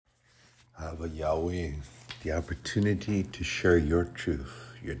Abba Yahweh, the opportunity to share your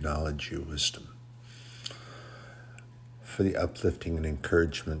truth, your knowledge, your wisdom, for the uplifting and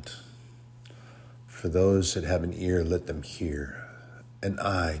encouragement. For those that have an ear, let them hear, an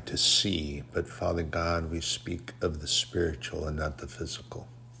eye to see. But Father God, we speak of the spiritual and not the physical.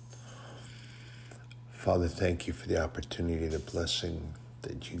 Father, thank you for the opportunity, the blessing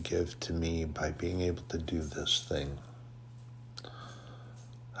that you give to me by being able to do this thing.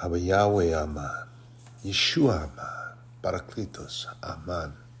 Abba Yahweh, Amen. Yeshua, Amen. Parakletos,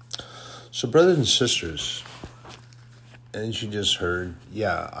 Amen. So brothers and sisters, as you just heard,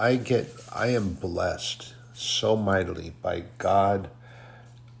 I am blessed so mightily by God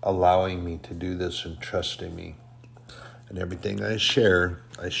allowing me to do this and trusting me. And everything I share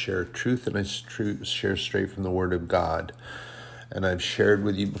truth, and I share straight from the Word of God. And I've shared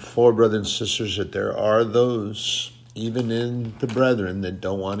with you before, brothers and sisters, that there are those, even in the brethren, that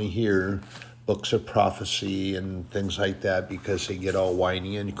don't want to hear books of prophecy and things like that because they get all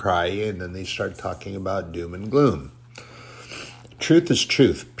whiny and cry, and then they start talking about doom and gloom. Truth is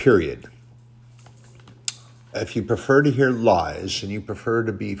truth, period. If you prefer to hear lies and you prefer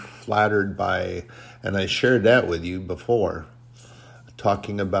to be flattered by, and I shared that with you before,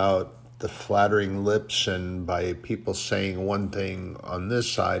 talking about the flattering lips and by people saying one thing on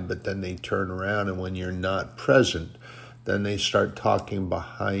this side, but then they turn around and when you're not present, then they start talking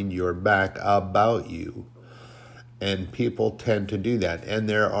behind your back about you. And people tend to do that. And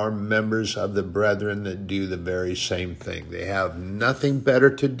there are members of the brethren that do the very same thing. They have nothing better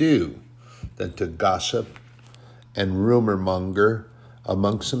to do than to gossip and rumor monger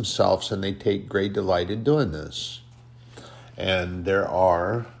amongst themselves, and they take great delight in doing this. And there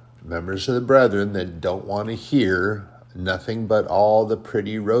are members of the brethren that don't want to hear nothing but all the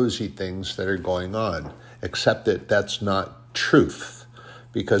pretty rosy things that are going on, except that that's not truth,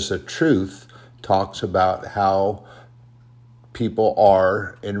 because the truth talks about how people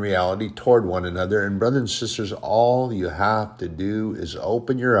are in reality toward one another. And brothers and sisters, all you have to do is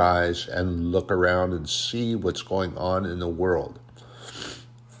open your eyes and look around and see what's going on in the world.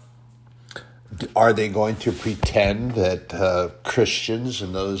 Are they going to pretend that Christians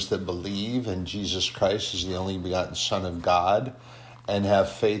and those that believe in Jesus Christ as the only begotten Son of God and have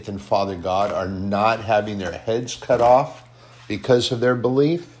faith in Father God are not having their heads cut off because of their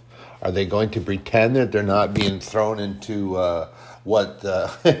belief? Are they going to pretend that they're not being thrown into what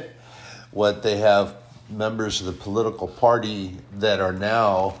they have members of the political party that are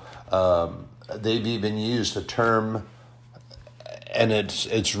now, they've even used a term, and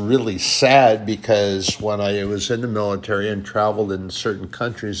it's really sad because when I was in the military and traveled in certain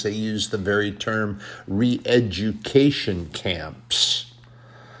countries, they used the very term re-education camps.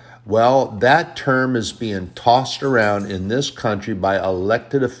 Well, that term is being tossed around in this country by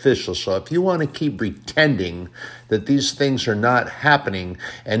elected officials. So if you want to keep pretending that these things are not happening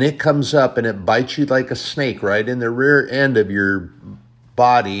and it comes up and it bites you like a snake right in the rear end of your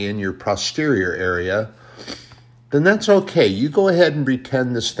body in your posterior area, then that's okay. You go ahead and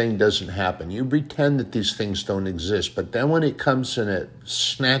pretend this thing doesn't happen. You pretend that these things don't exist. But then when it comes and it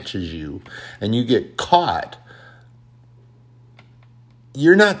snatches you and you get caught,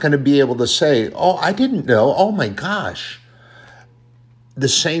 you're not going to be able to say, oh, I didn't know. Oh, my gosh. The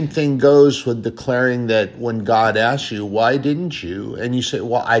same thing goes with declaring that when God asks you, why didn't you? And you say,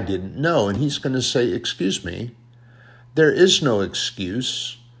 well, I didn't know. And he's going to say, excuse me, there is no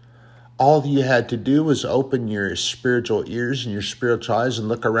excuse. All you had to do was open your spiritual ears and your spiritual eyes and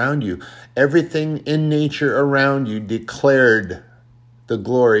look around you. Everything in nature around you declared the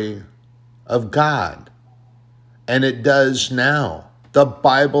glory of God. And it does now. The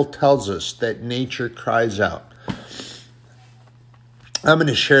Bible tells us that nature cries out. I'm going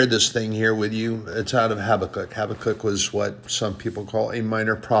to share this thing here with you. It's out of Habakkuk. Habakkuk was what some people call a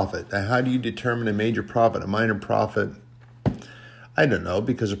minor prophet. Now, how do you determine a major prophet, a minor prophet? I don't know,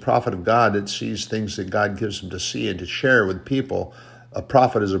 because a prophet of God, it sees things that God gives him to see and to share with people. A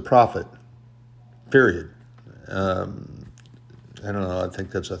prophet is a prophet, period. I don't know, I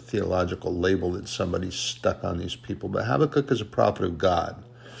think that's a theological label that somebody stuck on these people. But Habakkuk is a prophet of God.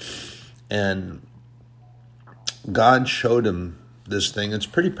 And God showed him this thing. It's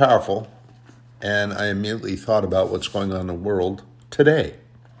pretty powerful. And I immediately thought about what's going on in the world today.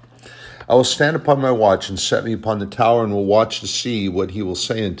 I will stand upon my watch and set me upon the tower and will watch to see what he will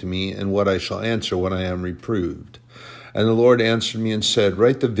say unto me and what I shall answer when I am reproved. And the Lord answered me and said,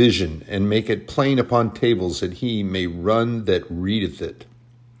 write the vision and make it plain upon tables that he may run that readeth it.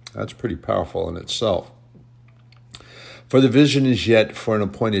 That's pretty powerful in itself. For the vision is yet for an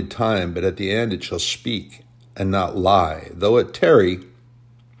appointed time, but at the end it shall speak and not lie. Though it tarry,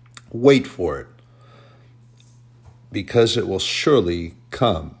 Wait for it, because it will surely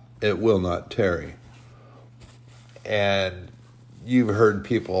come. It will not tarry. And you've heard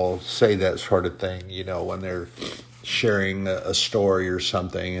people say that sort of thing, when they're sharing a story or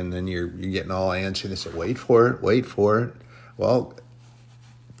something, and then you're getting all antsy. They say, wait for it, wait for it. Well,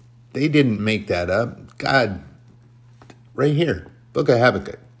 they didn't make that up. God, right here, Book of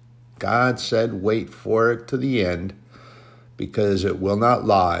Habakkuk, God said, wait for it to the end, because it will not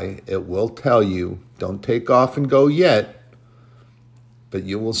lie. It will tell you. Don't take off and go yet, but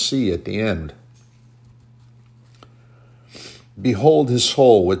you will see at the end. Behold, his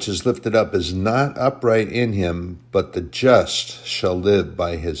soul, which is lifted up, is not upright in him, but the just shall live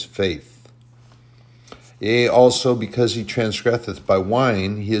by his faith. Yea, also because he transgresseth by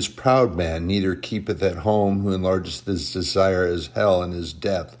wine, he is proud man, neither keepeth at home, who enlargeth his desire as hell and his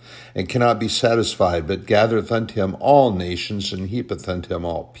death, and cannot be satisfied, but gathereth unto him all nations, and heapeth unto him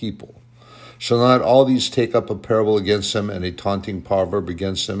all people. Shall not all these take up a parable against him, and a taunting proverb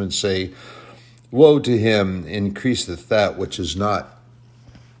against him, and say, woe to him, increaseth that which is not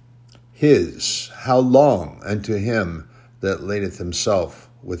his. How long unto him that ladeth himself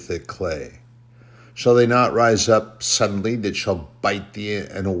with the clay? Shall they not rise up suddenly, that shall bite thee,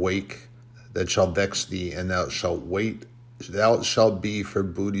 and awake, that shall vex thee, and thou shalt wait? Thou shalt be for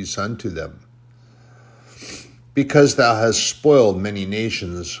booties unto them. Because thou hast spoiled many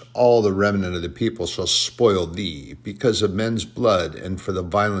nations, all the remnant of the people shall spoil thee, because of men's blood, and for the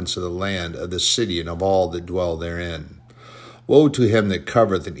violence of the land, of the city, and of all that dwell therein. Woe to him that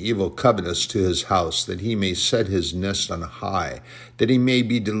covereth an evil covetous to his house, that he may set his nest on high, that he may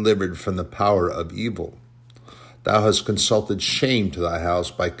be delivered from the power of evil. Thou hast consulted shame to thy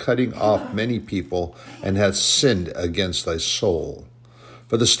house by cutting off many people, and hast sinned against thy soul.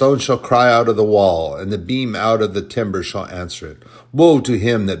 For the stone shall cry out of the wall, and the beam out of the timber shall answer it. Woe to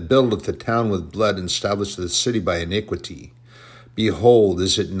him that buildeth the town with blood, and establisheth the city by iniquity. Behold,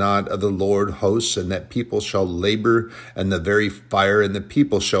 is it not of the Lord hosts, and that people shall labor, and the very fire, and the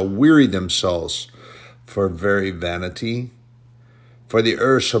people shall weary themselves for very vanity? For the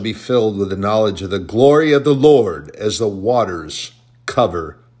earth shall be filled with the knowledge of the glory of the Lord, as the waters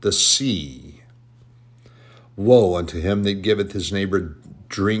cover the sea. Woe unto him that giveth his neighbor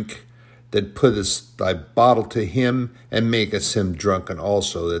drink, that puttest thy bottle to him, and makest him drunken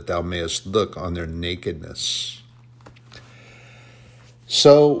also, that thou mayest look on their nakedness.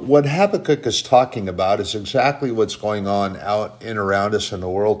 So what Habakkuk is talking about is exactly what's going on out and around us in the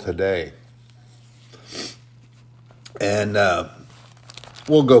world today. And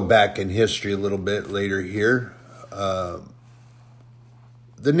we'll go back in history a little bit later here. The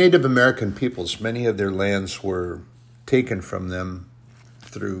Native American peoples, many of their lands were taken from them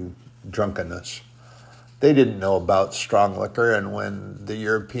through drunkenness. They didn't know about strong liquor, and when the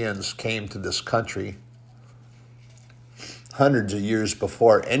Europeans came to this country, hundreds of years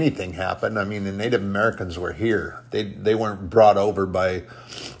before anything happened, the Native Americans were here. They weren't brought over by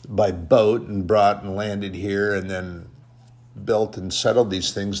boat and brought and landed here and then built and settled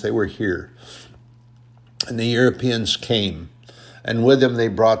these things. They were here. And the Europeans came, and with them they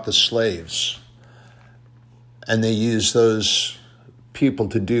brought the slaves. And they used those people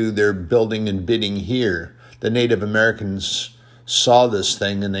to do their building and bidding here. The Native Americans saw this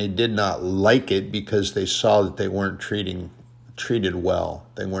thing, and they did not like it because they saw that they weren't treated well.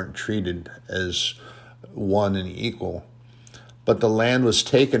 They weren't treated as one and equal. But the land was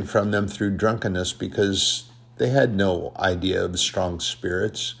taken from them through drunkenness because they had no idea of strong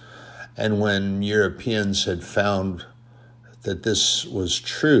spirits. And when Europeans had found that this was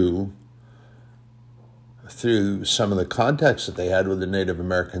true, through some of the contacts that they had with the Native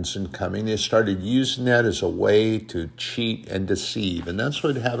Americans in coming, they started using that as a way to cheat and deceive. And that's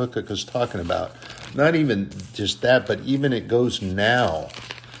what Habakkuk is talking about. Not even just that, but even it goes now.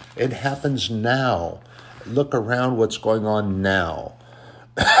 It happens now. Look around what's going on now.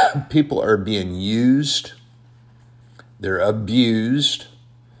 People are being used, they're abused,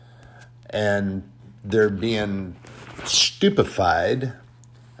 and they're being stupefied.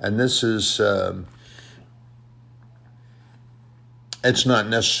 And this is... it's not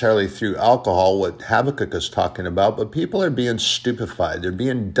necessarily through alcohol, what Habakkuk is talking about, but people are being stupefied. They're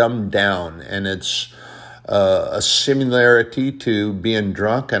being dumbed down, and it's a similarity to being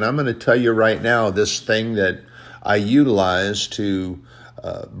drunk. And I'm going to tell you right now, this thing that I utilize to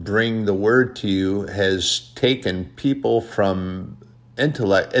bring the word to you has taken people from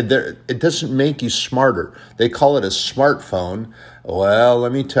intellect. It doesn't make you smarter. They call it a smartphone. Well,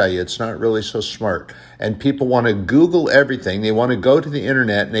 let me tell you, it's not really so smart. And people want to Google everything. They want to go to the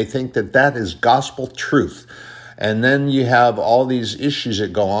internet, and they think that that is gospel truth. And then you have all these issues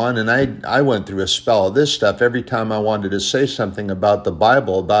that go on. And I went through a spell of this stuff. Every time I wanted to say something about the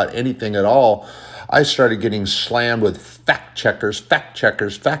Bible, about anything at all, I started getting slammed with fact checkers,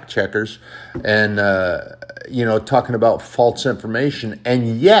 and, talking about false information.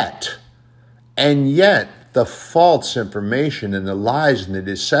 And yet, the false information and the lies and the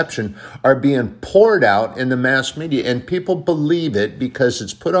deception are being poured out in the mass media. And people believe it because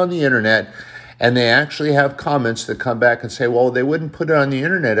it's put on the internet. And they actually have comments that come back and say, well, they wouldn't put it on the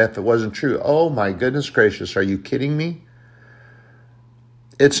internet if it wasn't true. Oh, my goodness gracious. Are you kidding me?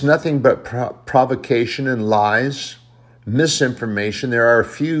 It's nothing but provocation and lies, misinformation. There are a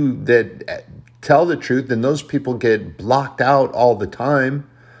few that tell the truth, and those people get blocked out all the time.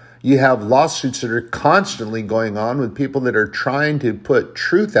 You have lawsuits that are constantly going on with people that are trying to put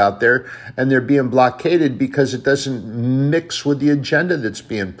truth out there, and they're being blockaded because it doesn't mix with the agenda that's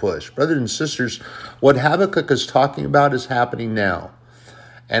being pushed. Brothers and sisters, what Habakkuk is talking about is happening now.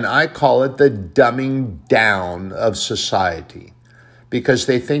 And I call it the dumbing down of society, because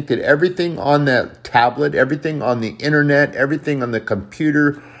they think that everything on that tablet, everything on the internet, everything on the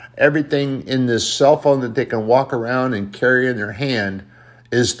computer, everything in this cell phone that they can walk around and carry in their hand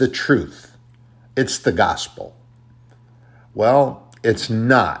is the truth. It's the gospel. Well, it's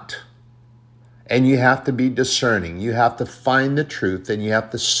not. And you have to be discerning. You have to find the truth, and you have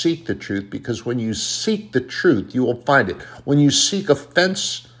to seek the truth, because when you seek the truth, you will find it. When you seek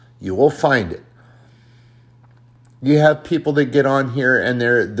offense, you will find it. You have people that get on here and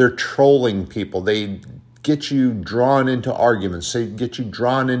they're trolling people. They get you drawn into arguments. They get you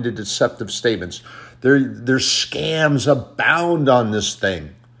drawn into deceptive statements. There's scams abound on this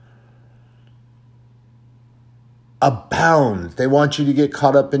thing. Abound. They want you to get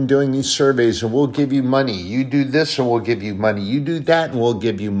caught up in doing these surveys, and we'll give you money. You do this and we'll give you money. You do that and we'll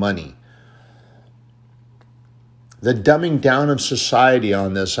give you money. The dumbing down of society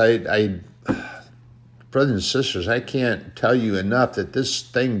on this, brothers and sisters, I can't tell you enough that this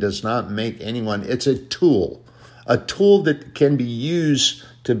thing does not make anyone. It's a tool that can be used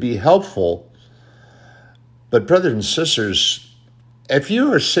to be helpful. But brothers and sisters, if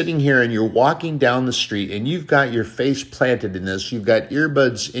you are sitting here and you're walking down the street and you've got your face planted in this, you've got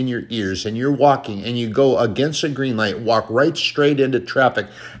earbuds in your ears, and you're walking and you go against a green light, walk right straight into traffic,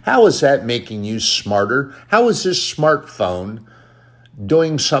 how is that making you smarter? How is this smartphone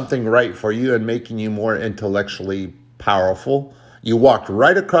doing something right for you and making you more intellectually powerful? You walked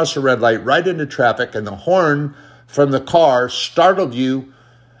right across a red light, right into traffic, and the horn from the car startled you,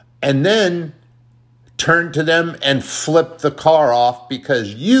 and then turned to them and flipped the car off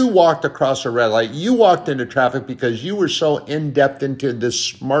because you walked across a red light. You walked into traffic because you were so in-depth into this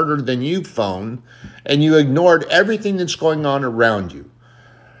smarter than you phone, and you ignored everything that's going on around you.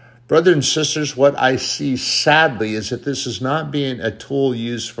 Brothers and sisters, what I see sadly is that this is not being a tool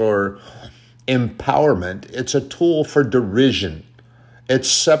used for empowerment. It's a tool for derision. It's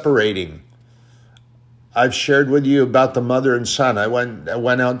separating. I've shared with you about the mother and son. I went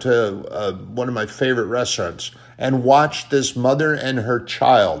out to one of my favorite restaurants and watched this mother and her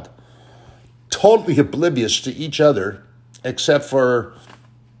child, totally oblivious to each other, except for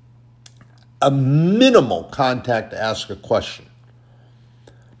a minimal contact to ask a question.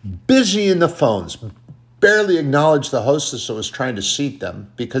 Busy in the phones, barely acknowledged the hostess that was trying to seat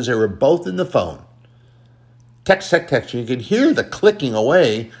them because they were both in the phone. Text. You could hear the clicking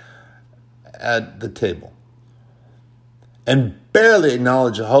away at the table. And barely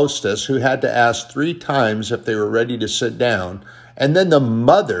acknowledged the hostess, who had to ask 3 times if they were ready to sit down. And then the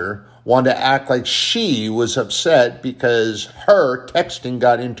mother wanted to act like she was upset because her texting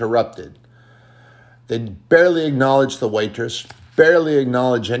got interrupted. They barely acknowledged the waitress, barely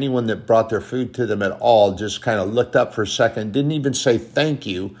acknowledged anyone that brought their food to them at all, just kind of looked up for a second, didn't even say thank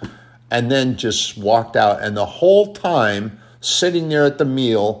you, and then just walked out. And the whole time, sitting there at the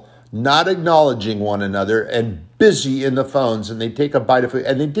meal, not acknowledging one another and busy in the phones, and they take a bite of food,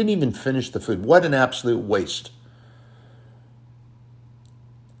 and they didn't even finish the food. What an absolute waste.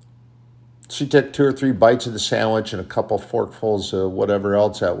 She took 2 or 3 bites of the sandwich and a couple forkfuls of whatever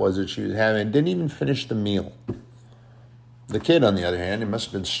else that was that she was having, and didn't even finish the meal. The kid, on the other hand, he must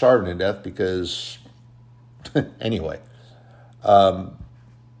have been starving to death because, anyway.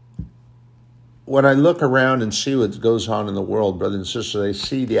 When I look around and see what goes on in the world, brothers and sisters, I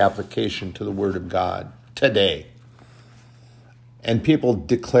see the application to the Word of God today. And people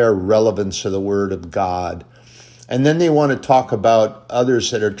declare relevance to the Word of God. And then they want to talk about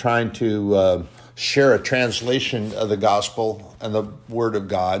others that are trying to share a translation of the gospel and the Word of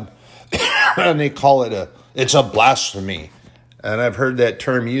God. And they call it it's a blasphemy. And I've heard that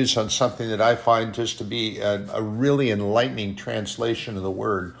term used on something that I find just to be a really enlightening translation of the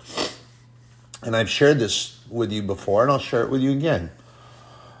word. And I've shared this with you before, and I'll share it with you again.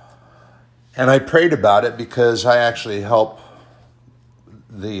 And I prayed about it because I actually help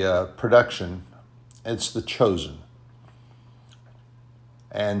the production. It's the chosen.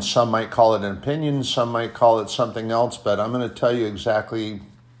 And some might call it an opinion, some might call it something else, but I'm going to tell you exactly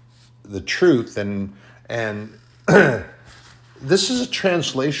the truth. And this is a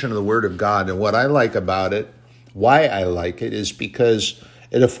translation of the Word of God. And what I like about it, why I like it, is because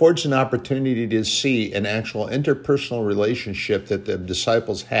it affords an opportunity to see an actual interpersonal relationship that the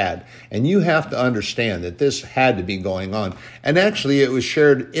disciples had. And you have to understand that this had to be going on. And actually, it was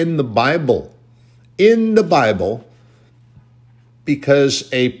shared in the Bible. In the Bible, because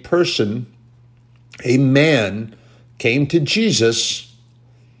a person, a man, came to Jesus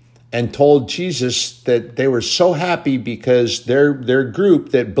and told Jesus that they were so happy because their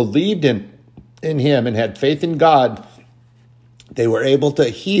group that believed in him and had faith in God, they were able to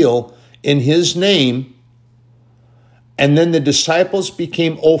heal in his name. And then the disciples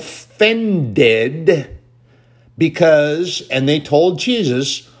became offended because, and they told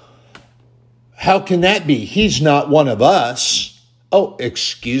Jesus, how can that be? He's not one of us. Oh,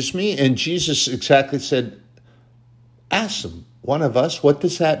 excuse me? And Jesus exactly said, ask them, one of us? What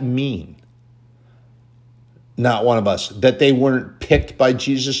does that mean? Not one of us. That they weren't picked by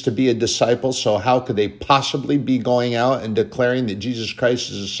Jesus to be a disciple, so how could they possibly be going out and declaring that Jesus Christ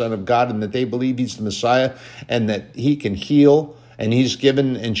is the Son of God and that they believe he's the Messiah and that he can heal and he's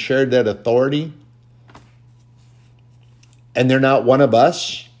given and shared that authority? And they're not one of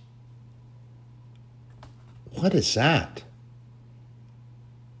us? What is that?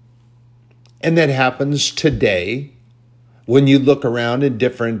 And that happens today when you look around in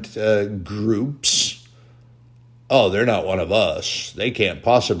different groups. Oh, they're not one of us. They can't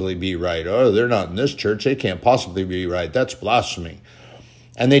possibly be right. Oh, they're not in this church. They can't possibly be right. That's blasphemy.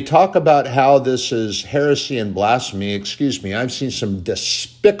 And they talk about how this is heresy and blasphemy. Excuse me, I've seen some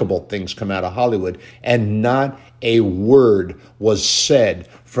despicable things come out of Hollywood, and not a word was said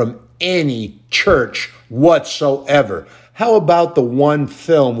from any church whatsoever. How about the one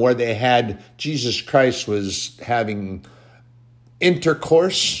film where they had Jesus Christ was having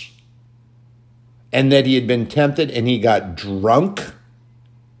intercourse and that he had been tempted and he got drunk?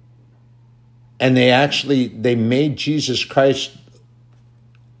 And they made Jesus Christ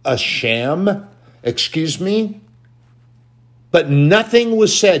a sham? Excuse me? But nothing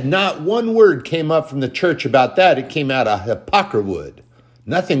was said. Not one word came up from the church about that. It came out of hypocrisy.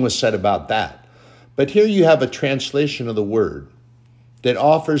 Nothing was said about that. But here you have a translation of the word that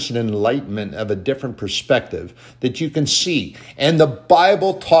offers an enlightenment of a different perspective that you can see. And the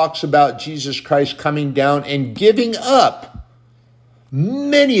Bible talks about Jesus Christ coming down and giving up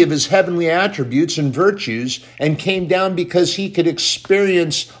many of his heavenly attributes and virtues, and came down because he could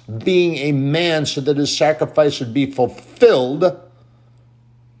experience being a man so that his sacrifice would be fulfilled.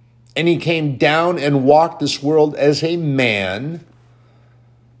 And he came down and walked this world as a man.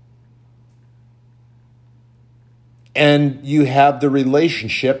 And you have the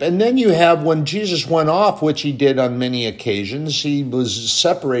relationship. And then you have when Jesus went off, which he did on many occasions, he was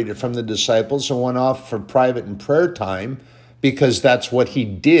separated from the disciples and went off for private and prayer time because that's what he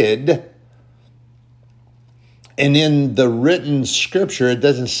did. And in the written scripture, it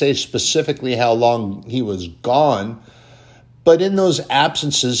doesn't say specifically how long he was gone. But in those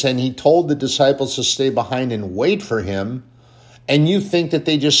absences, and he told the disciples to stay behind and wait for him. And you think that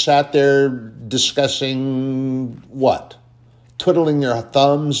they just sat there discussing what? Twiddling their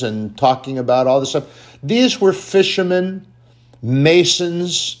thumbs and talking about all this stuff. These were fishermen,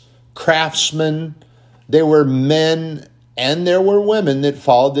 masons, craftsmen. They were men and there were women that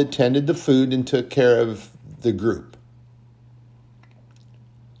followed, that tended the food and took care of the group.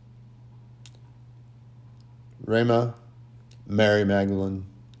 Rama, Mary Magdalene,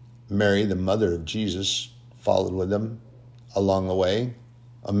 Mary, the mother of Jesus, followed with them along the way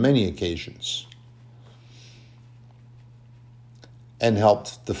on many occasions and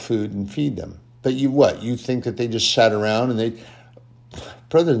helped the food and feed them. But you think that they just sat around and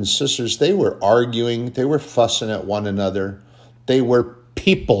brothers and sisters, they were arguing, they were fussing at one another. They were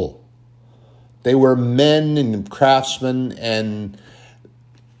people. They were men and craftsmen, and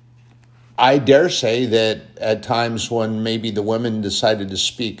I dare say that at times when maybe the women decided to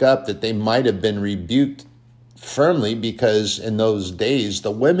speak up, that they might have been rebuked firmly, because in those days,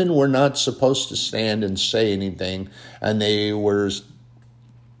 the women were not supposed to stand and say anything, and they were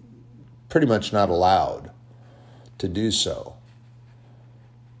pretty much not allowed to do so.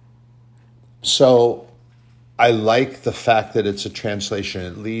 So I like the fact that it's a translation.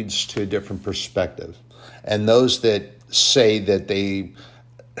 It leads to a different perspective. And those that say that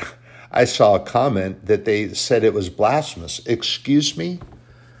I saw a comment that they said it was blasphemous. Excuse me?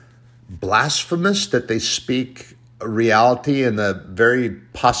 Blasphemous that they speak reality and the very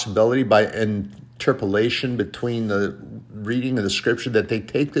possibility by interpolation between the reading of the scripture, that they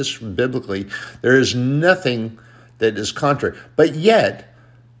take this biblically. There is nothing that is contrary. But yet,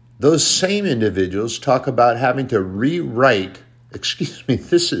 those same individuals talk about having to rewrite,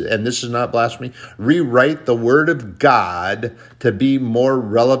 this is not blasphemy, rewrite the word of God to be more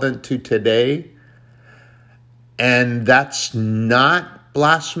relevant to today. And that's not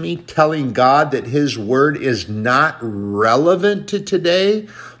blasphemy, telling God that his word is not relevant to today.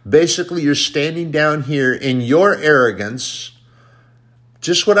 Basically, you're standing down here in your arrogance,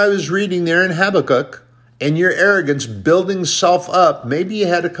 just what I was reading there in Habakkuk, and your arrogance, building self up. Maybe you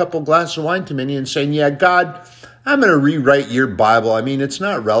had a couple glasses of wine too many and saying, yeah, God, I'm going to rewrite your Bible. I mean, it's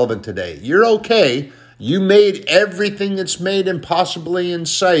not relevant today. You're okay. You made everything that's made impossibly in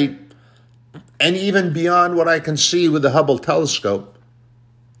sight, and even beyond what I can see with the Hubble telescope.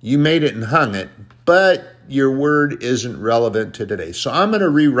 You made it and hung it, but your word isn't relevant to today. So I'm going to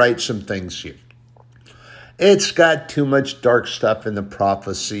rewrite some things here. It's got too much dark stuff in the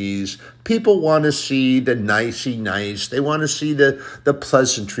prophecies. People want to see the nicey nice. They want to see the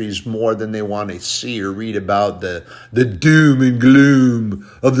pleasantries more than they want to see or read about the doom and gloom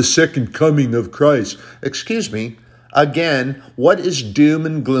of the second coming of Christ. Excuse me. Again, what is doom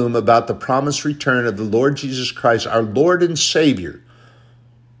and gloom about the promised return of the Lord Jesus Christ, our Lord and Savior,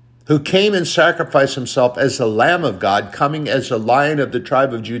 who came and sacrificed himself as the Lamb of God, coming as a Lion of the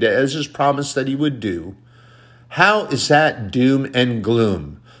tribe of Judah, as his promise that he would do? How is that doom and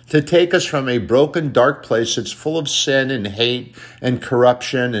gloom? To take us from a broken, dark place that's full of sin and hate and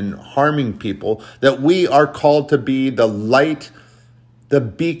corruption and harming people, that we are called to be the light, the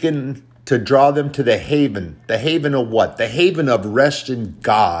beacon, to draw them to the haven. The haven of what? The haven of rest in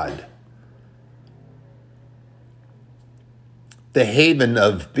God. The haven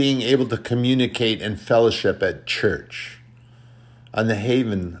of being able to communicate and fellowship at church. And the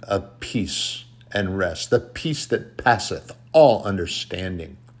haven of peace and rest, the peace that passeth all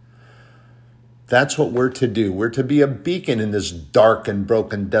understanding. That's what we're to do. We're to be a beacon in this dark and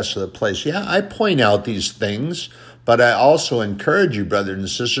broken, desolate place. Yeah, I point out these things, but I also encourage you, brothers and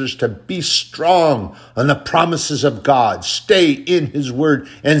sisters, to be strong on the promises of God. Stay in his word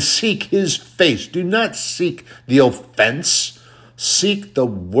and seek his face. Do not seek the offense. Seek the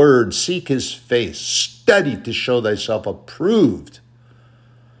word. Seek his face. Study to show thyself approved.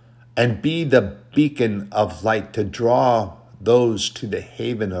 And be the beacon of light to draw those to the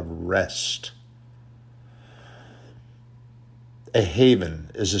haven of rest. A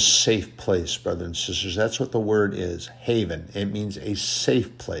haven is a safe place, brothers and sisters. That's what the word is, haven. It means a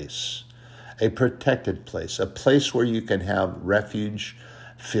safe place, a protected place, a place where you can have refuge,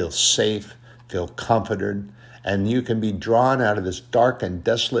 feel safe, feel comforted, and you can be drawn out of this dark and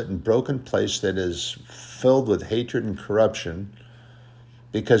desolate and broken place that is filled with hatred and corruption,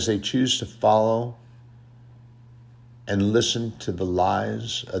 because they choose to follow and listen to the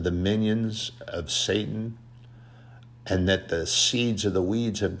lies of the minions of Satan, and that the seeds of the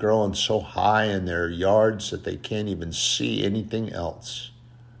weeds have grown so high in their yards that they can't even see anything else.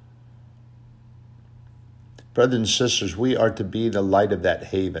 Brothers and sisters, we are to be the light of that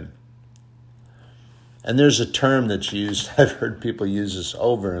haven. And there's a term that's used, I've heard people use this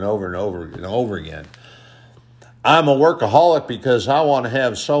over and over and over and over again. I'm a workaholic because I want to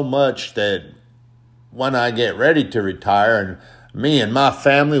have so much that when I get ready to retire, and me and my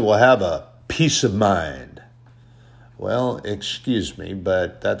family will have a peace of mind. Well, excuse me,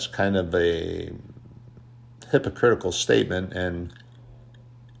 but that's kind of a hypocritical statement, and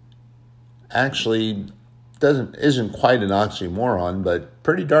actually isn't quite an oxymoron, but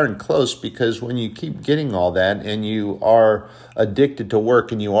pretty darn close, because when you keep getting all that and you are addicted to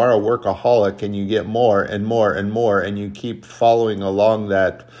work and you are a workaholic and you get more and more and more, and you keep following along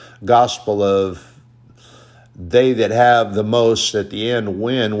that gospel of they that have the most at the end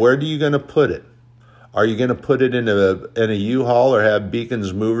win, where are you going to put it? Are you going to put it in a U-Haul or have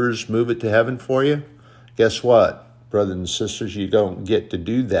Beacons movers move it to heaven for you? Guess what, brothers and sisters, you don't get to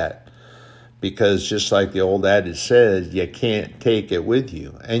do that. Because just like the old adage says, you can't take it with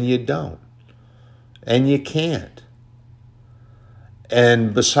you. And you don't. And you can't.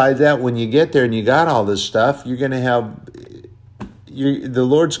 And besides that, when you get there and you got all this stuff, you're going to have, the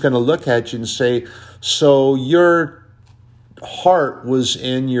Lord's going to look at you and say, so you're heart was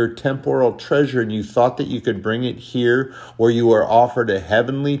in your temporal treasure and you thought that you could bring it here, where you were offered a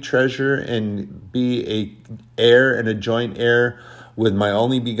heavenly treasure and be a heir and a joint heir with my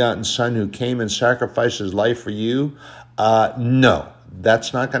only begotten Son who came and sacrificed his life for you, no,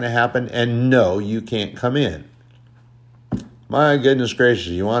 that's not going to happen. And no, you can't come in. My goodness gracious,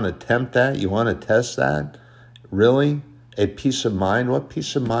 you want to tempt that? You want to test that? Really? A peace of mind? What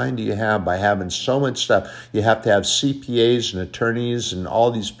peace of mind do you have by having so much stuff? You have to have CPAs and attorneys and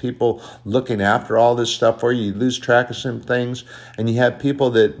all these people looking after all this stuff for you. You lose track of some things, and you have people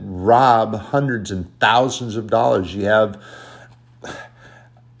that rob hundreds and thousands of dollars. You have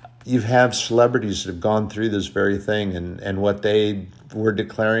celebrities that have gone through this very thing, and what they were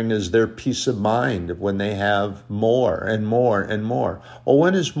declaring is their peace of mind when they have more and more and more. Well,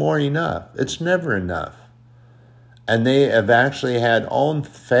 when is more enough? It's never enough. And they have actually had own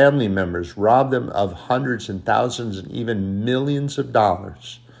family members rob them of hundreds and thousands and even millions of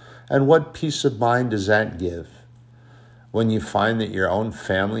dollars. And what peace of mind does that give when you find that your own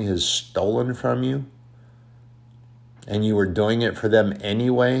family has stolen from you and you were doing it for them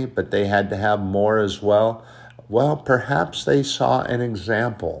anyway, but they had to have more as well? Well, perhaps they saw an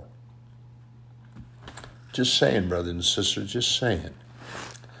example. Just saying, brothers and sisters, just saying.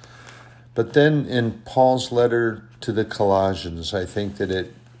 But then in Paul's letter to the Colossians, I think that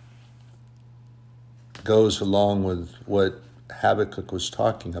it goes along with what Habakkuk was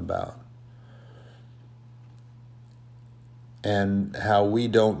talking about, and how we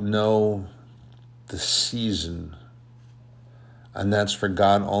don't know the season, and that's for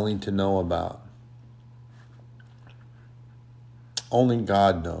God only to know about. Only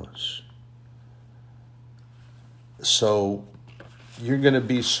God knows. So you're going to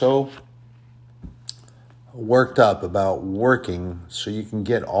be so worked up about working so you can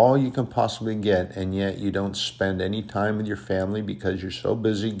get all you can possibly get, and yet you don't spend any time with your family because you're so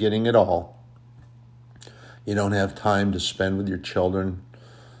busy getting it all. You don't have time to spend with your children,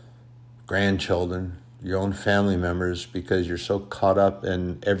 grandchildren, your own family members, because you're so caught up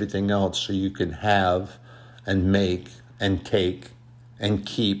in everything else so you can have and make and take and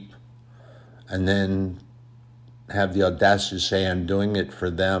keep, and then have the audacity to say, I'm doing it for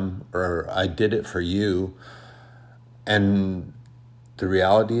them, or I did it for you. And the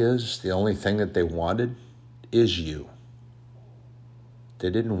reality is, the only thing that they wanted is you. They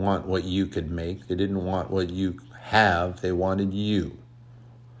didn't want what you could make. They didn't want what you have. They wanted you.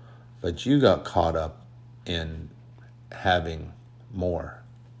 But you got caught up in having more.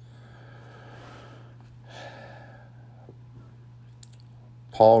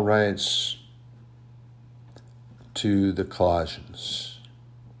 Paul writes to the Colossians,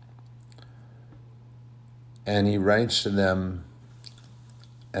 and he writes to them,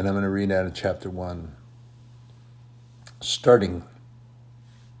 and I'm going to read out of chapter 1, starting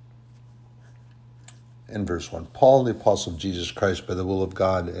in verse 1. Paul, the apostle of Jesus Christ, by the will of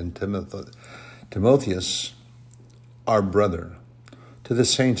God, and Timotheus, our brother, to the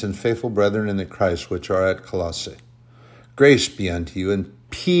saints and faithful brethren in the Christ which are at Colossae. Grace be unto you, and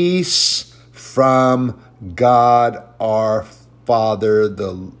peace from God our Father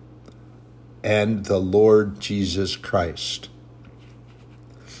and the Lord Jesus Christ.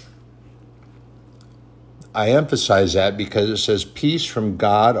 I emphasize that because it says peace from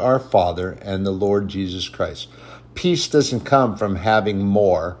God our Father and the Lord Jesus Christ. Peace doesn't come from having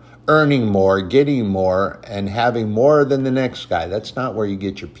more, earning more, getting more, and having more than the next guy. That's not where you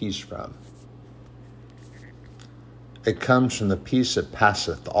get your peace from. It comes from the peace that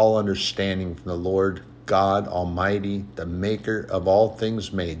passeth all understanding, from the Lord God Almighty, the maker of all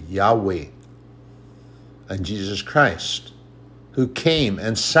things made, Yahweh, and Jesus Christ, who came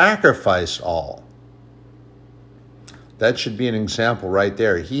and sacrificed all. That should be an example right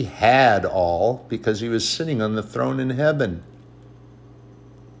there. He had all because he was sitting on the throne in heaven.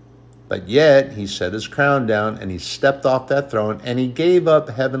 But yet he set his crown down and he stepped off that throne and he gave up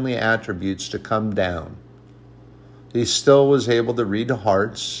heavenly attributes to come down. He still was able to read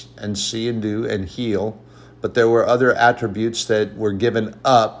hearts and see and do and heal, but there were other attributes that were given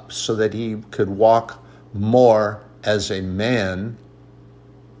up so that he could walk more as a man.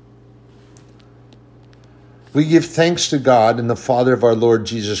 We give thanks to God and the Father of our Lord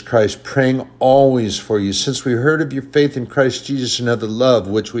Jesus Christ, praying always for you, since we heard of your faith in Christ Jesus and of the love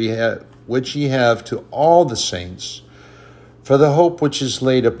which ye have to all the saints, for the hope which is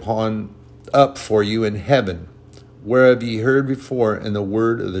laid up for you in heaven, whereof ye heard before in the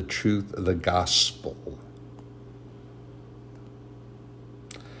word of the truth of the gospel,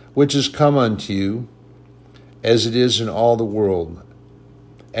 which is come unto you, as it is in all the world,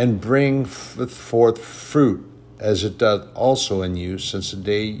 and bring forth fruit, as it doth also in you, since the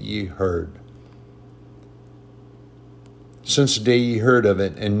day ye heard. Since the day ye heard of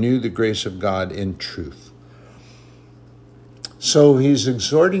it, and knew the grace of God in truth. So he's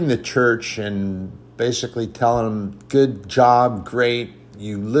exhorting the church and basically telling them, good job, great.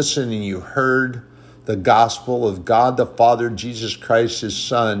 You listened and you heard the gospel of God the Father, Jesus Christ, his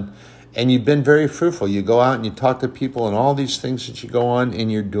Son, and you've been very fruitful. You go out and you talk to people and all these things that you go on,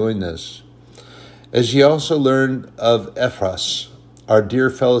 and you're doing this. As ye also learned of Ephras, our dear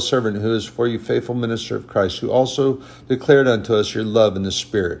fellow servant, who is for you faithful minister of Christ, who also declared unto us your love in the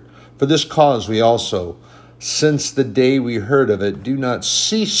Spirit. For this cause we also, since the day we heard of it, do not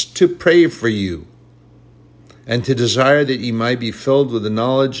cease to pray for you, and to desire that ye might be filled with the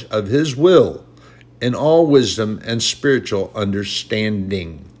knowledge of his will, in all wisdom and spiritual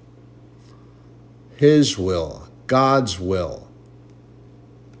understanding. His will, God's will.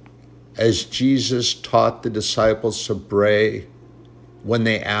 As Jesus taught the disciples to pray when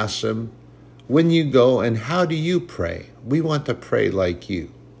they asked him, when you go and how do you pray? We want to pray like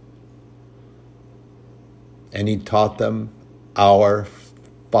you. And he taught them, our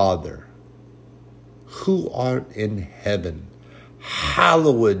Father, who art in heaven,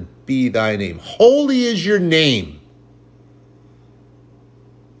 hallowed be thy name. Holy is your name.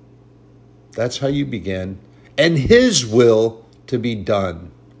 That's how you begin. And his will to be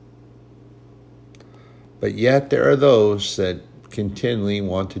done. But yet there are those that continually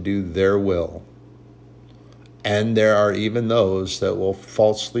want to do their will. And there are even those that will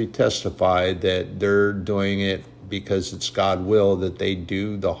falsely testify that they're doing it because it's God's will that they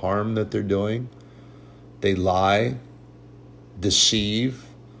do the harm that they're doing. They lie, deceive,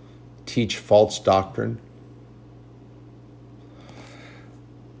 teach false doctrine.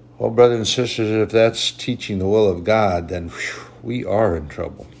 Well, brothers and sisters, if that's teaching the will of God, then we are in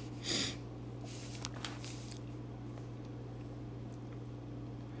trouble.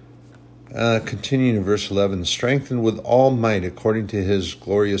 Continuing in verse 11, strengthened with all might according to his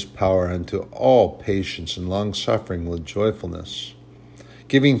glorious power, unto all patience and long-suffering with joyfulness,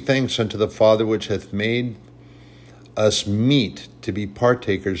 giving thanks unto the Father, which hath made us meet to be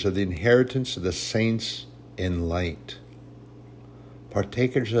partakers of the inheritance of the saints in light.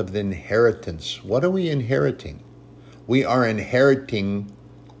 Partakers of the inheritance. What are we inheriting? We are inheriting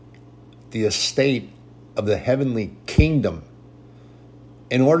the estate of the heavenly kingdom.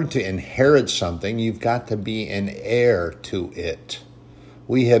 In order to inherit something, you've got to be an heir to it.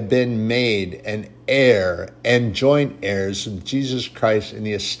 We have been made an heir and joint heirs of Jesus Christ in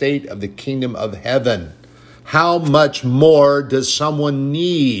the estate of the kingdom of heaven. How much more does someone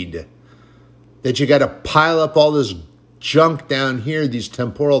need? That you got to pile up all this junk down here. These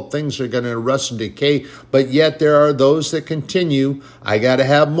temporal things are going to rust and decay, but yet there are those that continue. I got to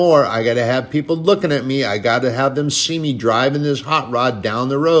have more. I got to have people looking at me. I got to have them see me driving this hot rod down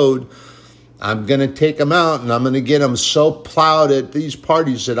the road. I'm going to take them out, and I'm going to get them so plowed at these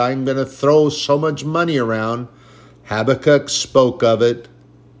parties that I'm going to throw so much money around. Habakkuk spoke of it.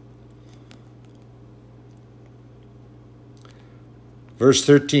 Verse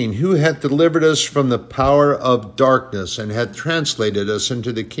 13, who hath delivered us from the power of darkness, and hath translated us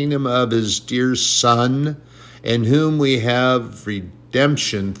into the kingdom of his dear Son, in whom we have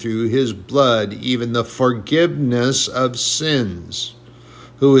redemption through his blood, even the forgiveness of sins,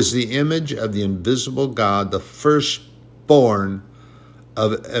 who is the image of the invisible God, the firstborn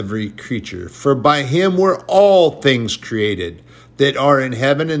of every creature. For by him were all things created, that are in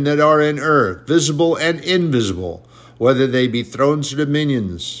heaven and that are in earth, visible and invisible, whether they be thrones or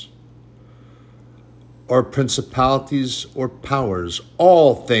dominions, or principalities or powers.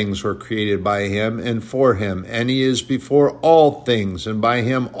 All things were created by him and for him, and he is before all things, and by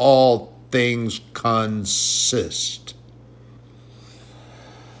him all things consist.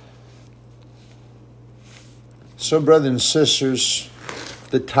 So, brothers and sisters,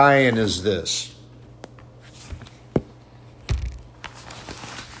 the tie-in is this.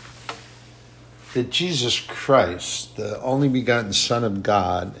 That Jesus Christ, the only begotten Son of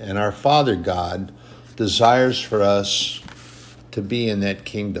God, and our Father God, desires for us to be in that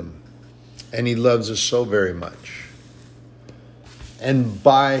kingdom. And he loves us so very much. And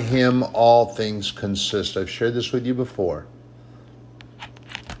by him all things consist. I've shared this with you before.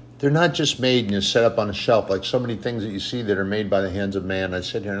 They're not just made and you set up on a shelf like so many things that you see that are made by the hands of man. I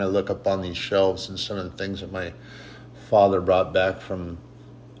sit here and I look up on these shelves and some of the things that my father brought back from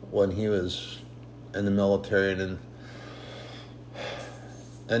when he was in the military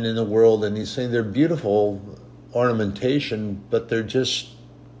and in the world, and he's saying they're beautiful ornamentation, but they're just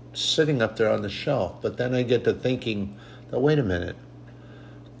sitting up there on the shelf. But then I get to thinking, now wait a minute.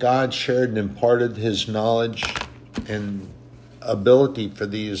 God shared and imparted his knowledge and ability for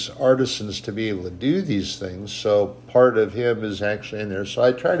these artisans to be able to do these things. So part of him is actually in there. So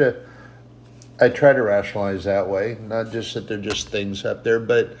I try to rationalize that way, not just that they're just things up there,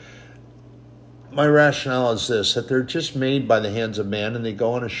 but my rationale is this, that they're just made by the hands of man and they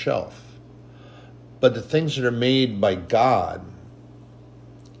go on a shelf. But the things that are made by God,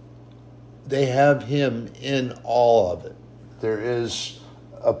 they have him in all of it. There is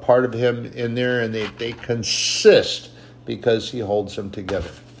a part of him in there, and they consist because he holds them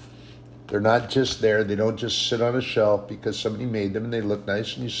together. They're not just there. They don't just sit on a shelf because somebody made them and they look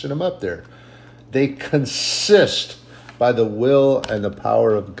nice and you sit them up there. They consist by the will and the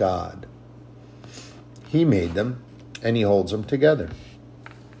power of God. He made them and he holds them together.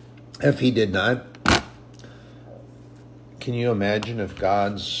 If he did not, can you imagine if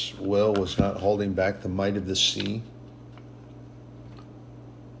God's will was not holding back the might of the sea?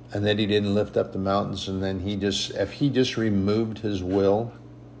 And that he didn't lift up the mountains, and then if he just removed his will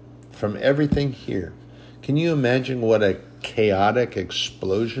from everything here, can you imagine what a chaotic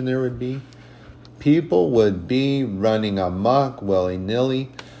explosion there would be? People would be running amok,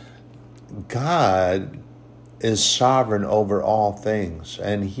 willy-nilly. God is sovereign over all things,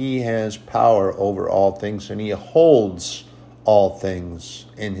 and he has power over all things, and he holds all things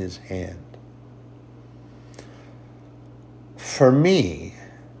in his hand. For me,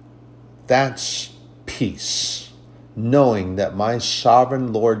 that's peace, knowing that my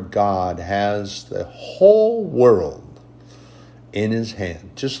sovereign Lord God has the whole world in his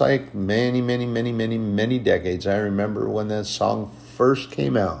hand. Just like many decades. I remember when that song first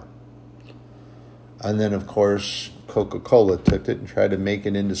came out. And then, of course, Coca-Cola took it and tried to make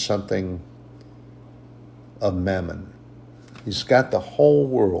it into something of mammon. He's got the whole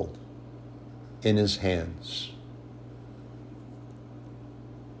world in his hands.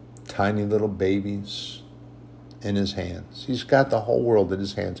 Tiny little babies in his hands. He's got the whole world in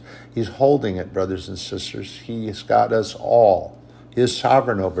his hands. He's holding it, brothers and sisters. He's got us all. He is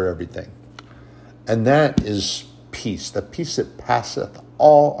sovereign over everything. And that is peace. The peace that passeth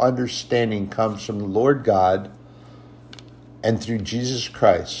all understanding comes from the Lord God and through Jesus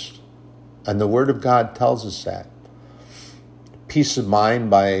Christ. And the Word of God tells us that. Peace of mind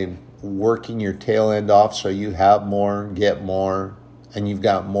by working your tail end off so you have more, get more, and you've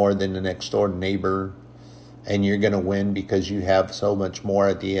got more than the next door neighbor, and you're going to win because you have so much more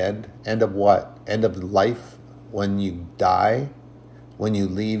at the end. End of what? End of life? When you die? When you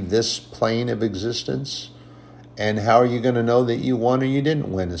leave this plane of existence? And how are you going to know that you won or you didn't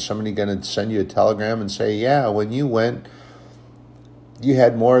win? Is somebody going to send you a telegram and say, yeah, when you went, you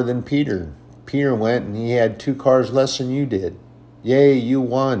had more than Peter. Peter went and he had 2 cars less than you did. Yay, you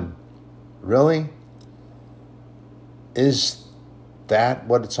won. Really? Is that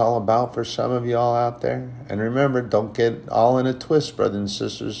what it's all about for some of you all out there? And remember, don't get all in a twist, brothers and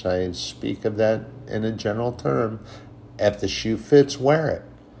sisters. I speak of that in a general term. If the shoe fits, wear it.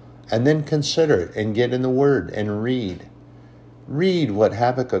 And then consider it and get in the Word and read. Read what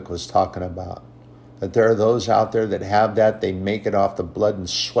Habakkuk was talking about. That there are those out there that have that. They make it off the blood and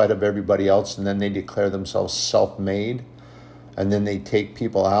sweat of everybody else, and then they declare themselves self-made. And then they take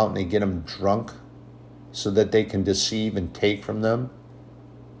people out and they get them drunk so that they can deceive and take from them.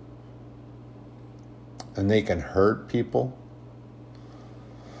 And they can hurt people.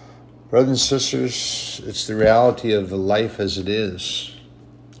 Brothers and sisters, it's the reality of the life as it is.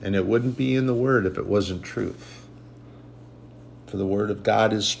 And it wouldn't be in the Word if it wasn't truth. For the Word of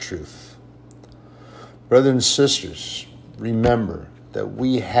God is truth. Brothers and sisters, remember that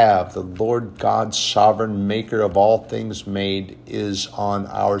we have the Lord God, sovereign maker of all things made, is on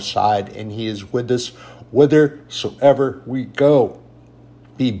our side. And he is with us whithersoever we go.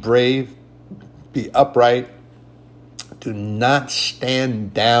 Be brave. Be upright. Do not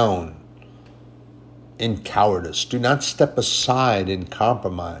stand down in cowardice. Do not step aside in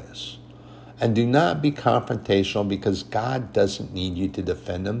compromise. And do not be confrontational, because God doesn't need you to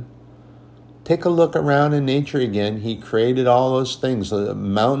defend him. Take a look around in nature again. He created all those things. The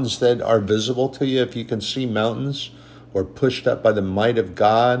mountains that are visible to you, if you can see mountains, were pushed up by the might of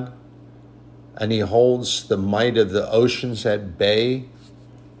God. And he holds the might of the oceans at bay.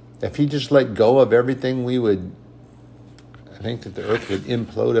 If he just let go of everything, I think that the earth would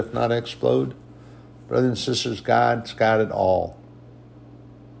implode, if not explode. Brothers and sisters, God's got it all.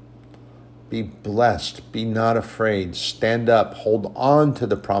 Be blessed. Be not afraid. Stand up. Hold on to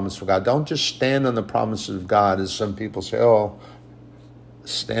the promise of God. Don't just stand on the promises of God, as some people say,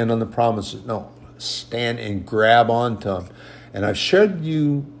 stand on the promises. No, stand and grab onto them. And I've shared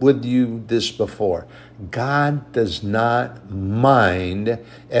with you this before. God does not mind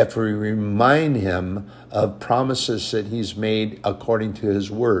if we remind him of promises that he's made according to his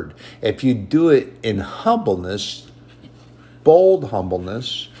word. If you do it in humbleness, bold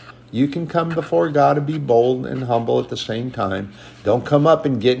humbleness, you can come before God and be bold and humble at the same time. Don't come up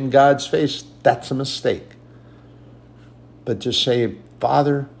and get in God's face. That's a mistake. But just say,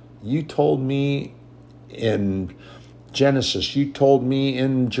 Father, you told me in Genesis, you told me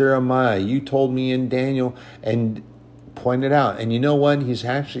in Jeremiah, you told me in Daniel, and point it out. And you know what? He's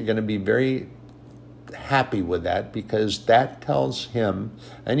actually going to be very happy with that, because that tells him,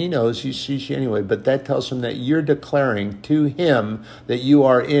 and he knows, he sees you anyway, but that tells him that you're declaring to him that you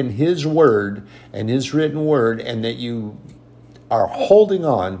are in his word and his written word, and that you are holding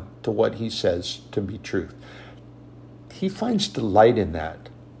on to what he says to be truth. He finds delight in that.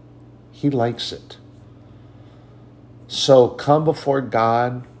 He likes it. So come before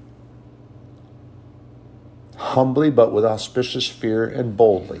God humbly, but with auspicious fear, and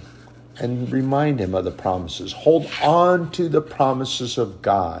boldly, and remind him of the promises. Hold on to the promises of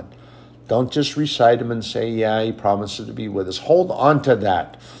God. Don't just recite them and say, yeah, he promises to be with us. Hold on to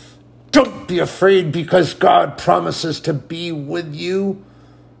that. Don't be afraid, because God promises to be with you.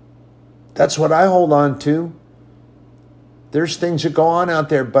 That's what I hold on to. There's things that go on out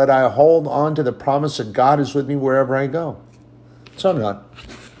there, but I hold on to the promise that God is with me wherever I go. So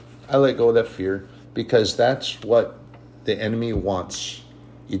I let go of that fear, because that's what the enemy wants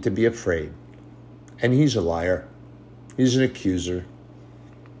you to be afraid. And he's a liar. He's an accuser.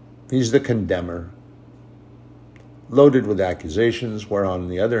 He's the condemner, loaded with accusations, where on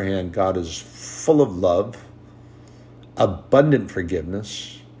the other hand, God is full of love, abundant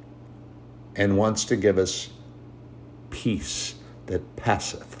forgiveness, and wants to give us peace that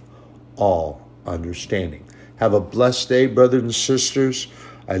passeth all understanding. Have a blessed day, brothers and sisters.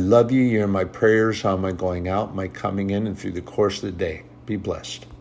 I love you. You're in my prayers. How am I going out, my coming in, and through the course of the day? Be blessed.